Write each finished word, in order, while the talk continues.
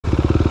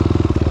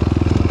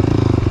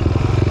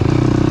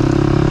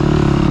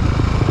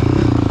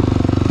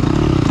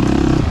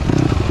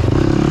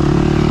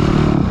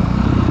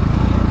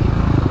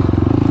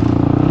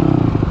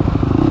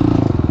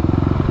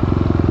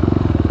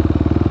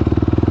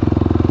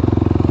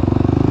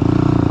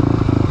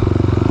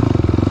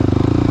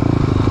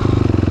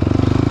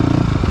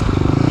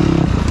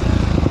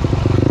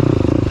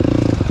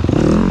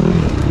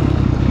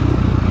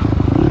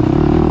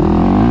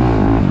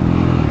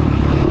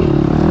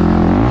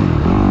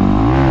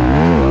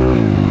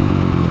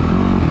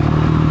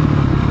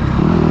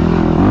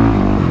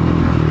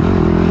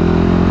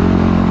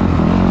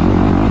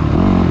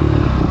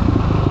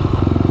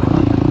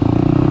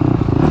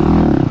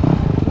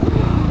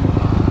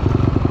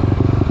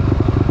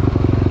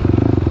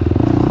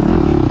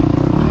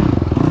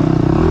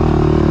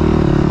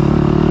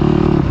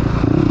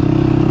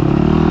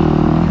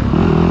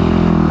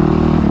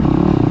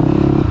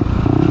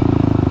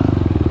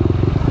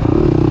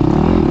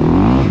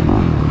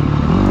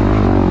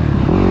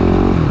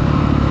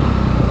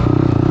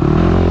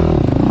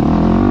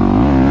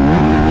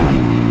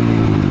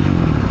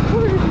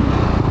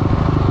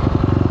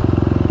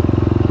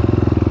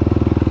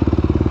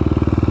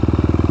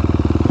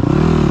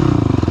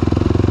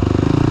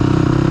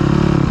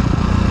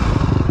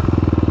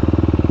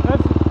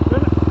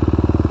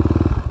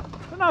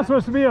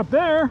supposed to be up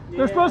there. Yeah.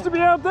 They're supposed to be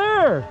out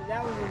there.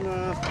 That was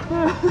enough.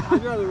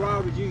 I'd rather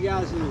ride with you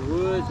guys in the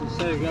woods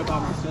instead of go by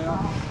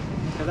myself,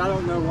 because I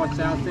don't know what's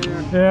out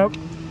there. Yep.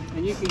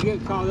 And you can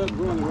get caught up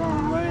going the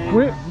wrong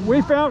way.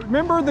 We found,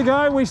 remember the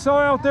guy we saw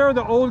out there,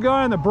 the old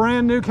guy in the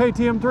brand new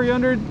KTM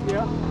 300?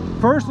 Yep.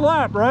 First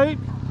lap, right?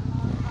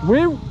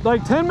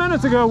 Like 10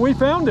 minutes ago, we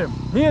found him.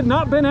 He had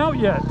not been out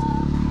yet.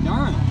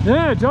 Darn.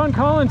 Yeah, John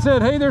Collins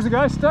said, hey, there's a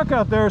guy stuck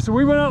out there. So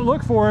we went out and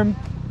looked for him.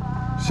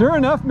 Sure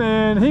enough,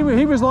 man, he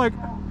was like,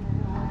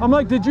 I'm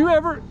like, did you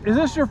ever, is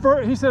this your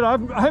first? He said, I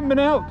haven't been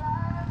out.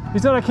 He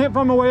said, I can't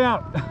find my way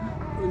out.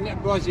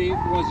 Was he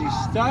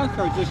stuck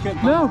or just couldn't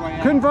find his way out?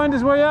 No, couldn't find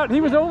his way out.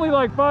 He was only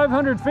like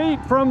 500 feet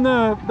from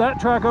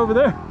that track over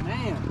there.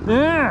 Man.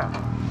 Yeah.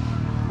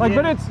 Like,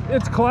 yeah. But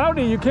it's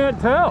cloudy, you can't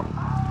tell.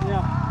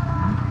 Yeah.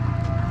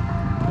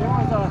 There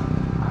was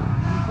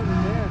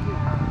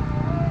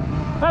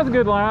that's a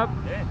good lap.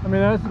 Yeah. I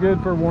mean, that's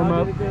good for warm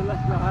up. Let's go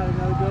have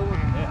another good one.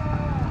 Yeah.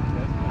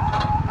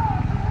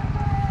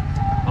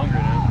 Hungry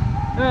now.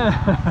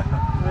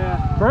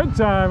 Yeah. Break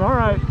time. All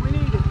right. We need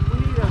a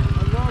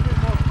little bit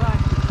more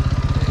practice.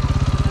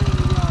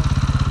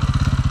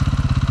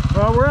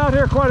 Well, we're out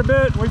here quite a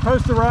bit. We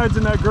post the rides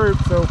in that group,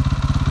 so. The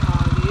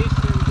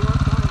Eastern Dirt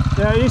Bike.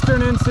 Yeah,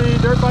 Eastern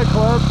NC Dirt Bike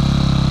Club.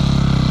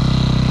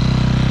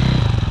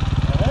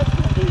 That's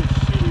gonna be a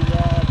shitty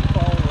ride to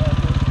follow right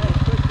there.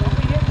 Don't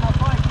be hitting my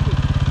bike.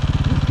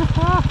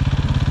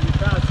 You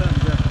found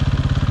something different.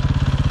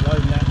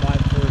 Loading that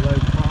bike before we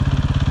load the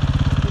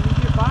Can you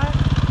get by it?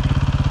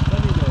 Let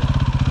me do it.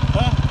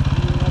 Huh?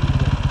 Let me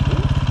do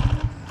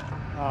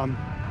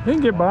it. You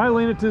can get by,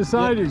 lean it to the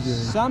side. Yeah, You're good.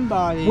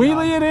 somebody.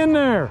 Wheelie it in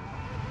there.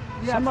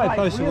 Yeah, Somebody right,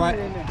 posted wheel right.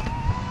 it in there.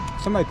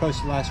 Somebody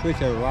posted last week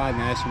they were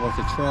riding and asked them what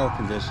the trail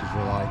conditions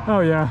were like.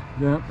 Oh yeah,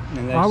 yeah.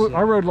 And they I said-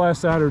 rode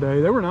last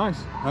Saturday. They were nice.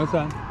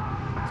 Okay.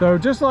 So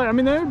just like, I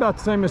mean, they were about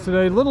the same as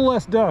today. A little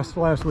less dust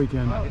last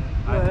weekend. Yeah,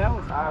 that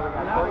was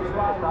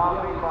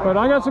fine. But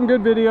I got some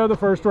good video the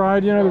first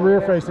ride, you know, the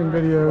rear facing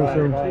video.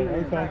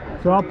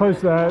 So I'll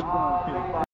post that.